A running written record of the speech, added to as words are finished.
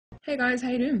Hey guys, how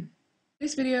you doing?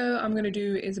 This video I'm going to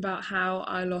do is about how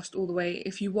I lost all the weight.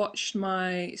 If you watched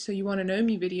my So You Want to Know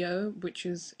Me video, which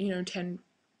is, 10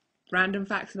 random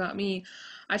facts about me,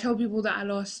 I told people that I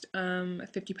lost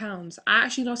 50 pounds. I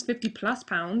actually lost 50 plus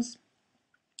pounds.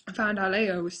 I found out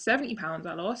later it was 70 pounds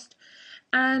I lost.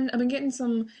 And I've been getting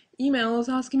some emails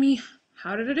asking me,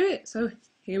 how did I do it? So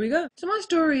here we go. So my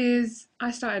story is, I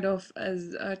started off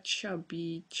as a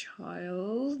chubby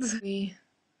child. I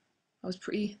was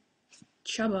pretty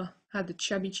chubber, had the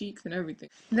chubby cheeks and everything.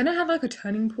 And then I had like a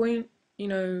turning point,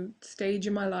 stage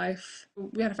in my life.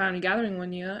 We had a family gathering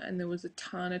one year and there was a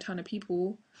ton of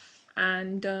people,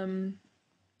 and there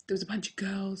was a bunch of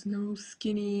girls and they were all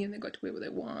skinny and they got to wear what they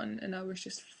want, and I was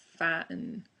just fat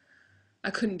and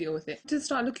I couldn't deal with it. To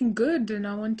start looking good, and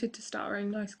I wanted to start wearing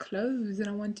nice clothes, and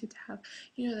I wanted to have,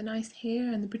 the nice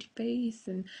hair and the pretty face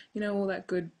and, all that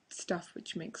good stuff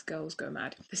which makes girls go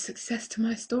mad. The success to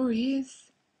my story is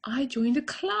I joined a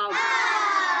club.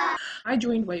 I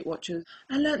joined Weight Watchers.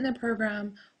 I learnt their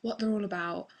program, what they're all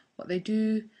about, what they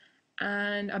do,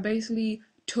 and I basically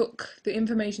took the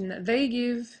information that they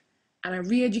give and I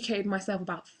re-educated myself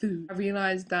about food. I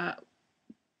realised that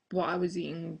what I was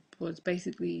eating was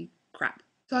basically crap.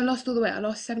 So I lost all the weight. I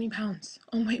lost 70 pounds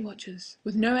on Weight Watchers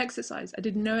with no exercise. I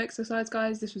did no exercise,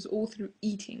 guys. This was all through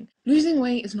eating. Losing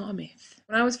weight is not a myth.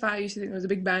 When I was fat, I used to think there was a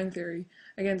Big Bang Theory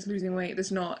against losing weight.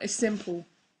 There's not. It's simple.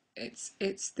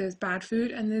 There's bad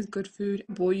food and there's good food.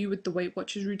 I bore you with the Weight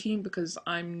Watchers routine because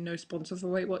I'm no sponsor for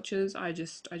Weight Watchers. I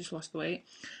just lost the weight.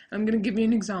 I'm gonna give you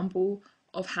an example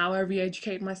of how I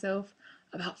re-educate myself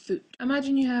about food.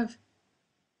 Imagine you have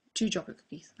 2 chocolate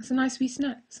cookies. That's a nice sweet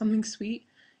snack. Something sweet,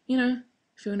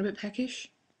 feeling a bit peckish.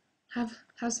 Have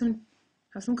some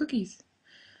cookies.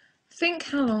 Think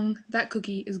how long that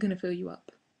cookie is gonna fill you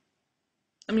up.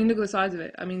 I mean, look at the size of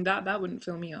it. I mean, that wouldn't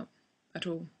fill me up at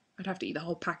all. I'd have to eat the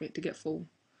whole packet to get full.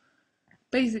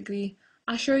 Basically,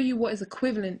 I show you what is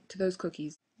equivalent to those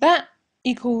cookies. That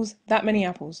equals that many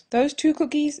apples. Those 2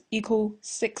 cookies equal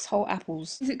 6 whole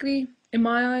apples. Basically, in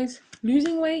my eyes,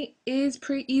 losing weight is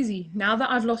pretty easy. Now that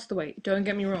I've lost the weight, don't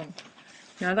get me wrong.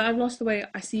 Now that I've lost the weight,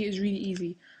 I see it as really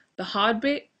easy. The hard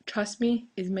bit, trust me,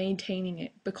 is maintaining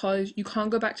it, because you can't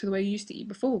go back to the way you used to eat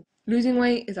before. Losing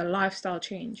weight is a lifestyle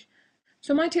change.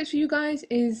 So my tips for you guys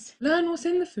is learn what's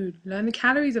in the food, learn the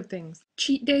calories of things.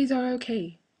 Cheat days are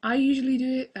okay. I usually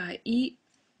do it that I eat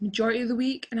majority of the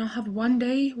week and I'll have one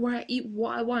day where I eat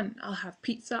what I want. I'll have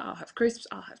pizza, I'll have crisps,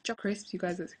 I'll have chocolate crisps. You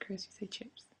guys, that's a crisp, you say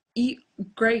chips. Eat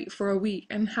great for a week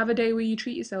and have a day where you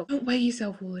treat yourself. Don't weigh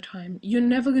yourself all the time. You're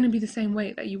never going to be the same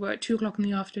weight that you were at 2 o'clock in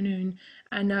the afternoon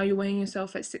and now you're weighing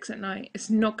yourself at 6 at night. It's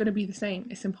not going to be the same.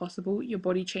 It's impossible. Your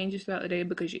body changes throughout the day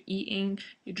because you're eating,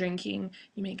 you're drinking,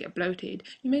 you may get bloated,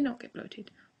 you may not get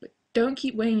bloated, but don't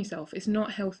keep weighing yourself. It's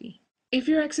not healthy. If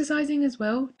you're exercising as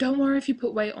well, don't worry if you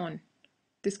put weight on.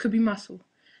 This could be muscle.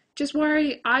 Just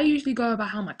worry, I usually go about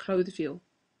how my clothes feel.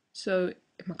 So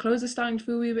if my clothes are starting to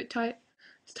feel a bit tight,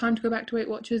 it's time to go back to Weight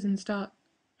Watchers and start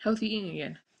healthy eating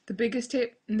again. The biggest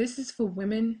tip, and this is for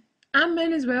women and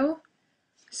men as well,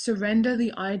 surrender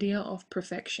the idea of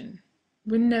perfection.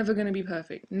 We're never going to be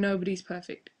perfect. Nobody's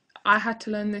perfect. I had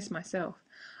to learn this myself.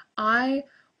 I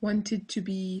wanted to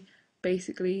be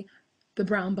basically the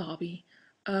brown Barbie.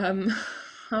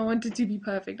 I wanted to be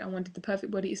perfect. I wanted the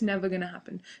perfect body. It's never going to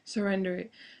happen. Surrender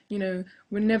it.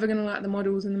 We're never going to like the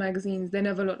models in the magazines. They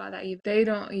never look like that either. They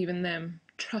don't even them.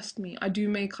 Trust me. I do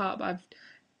makeup. I've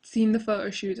seen the photo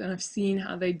shoots and I've seen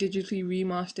how they digitally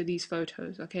remaster these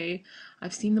photos, okay?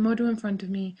 I've seen the model in front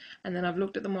of me and then I've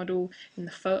looked at the model in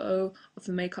the photo of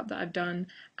the makeup that I've done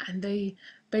and they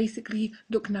basically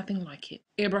look nothing like it.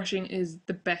 Airbrushing is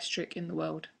the best trick in the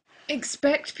world.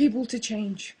 Expect people to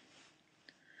change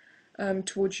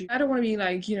towards you. I don't want to be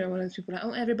like, one of those people like,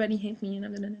 oh, everybody hates me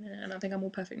and I think I'm all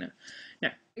perfect. No.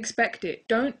 Expect it.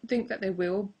 Don't think that they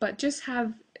will, but just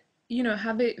have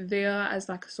it there as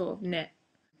like a sort of net.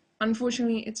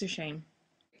 Unfortunately, it's a shame.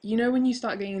 When you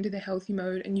start getting into the healthy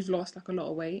mode and you've lost like a lot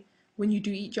of weight, when you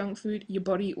do eat junk food, your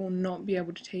body will not be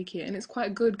able to take it. And it's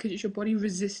quite good because it's your body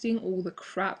resisting all the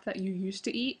crap that you used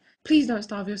to eat. Please don't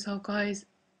starve yourself, guys.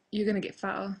 You're going to get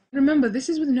fatter. Remember, this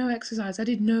is with no exercise. I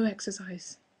did no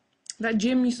exercise. That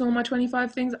gym you saw my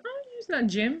 25 things, I'm not using that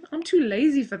gym. I'm too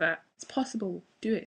lazy for that. It's possible.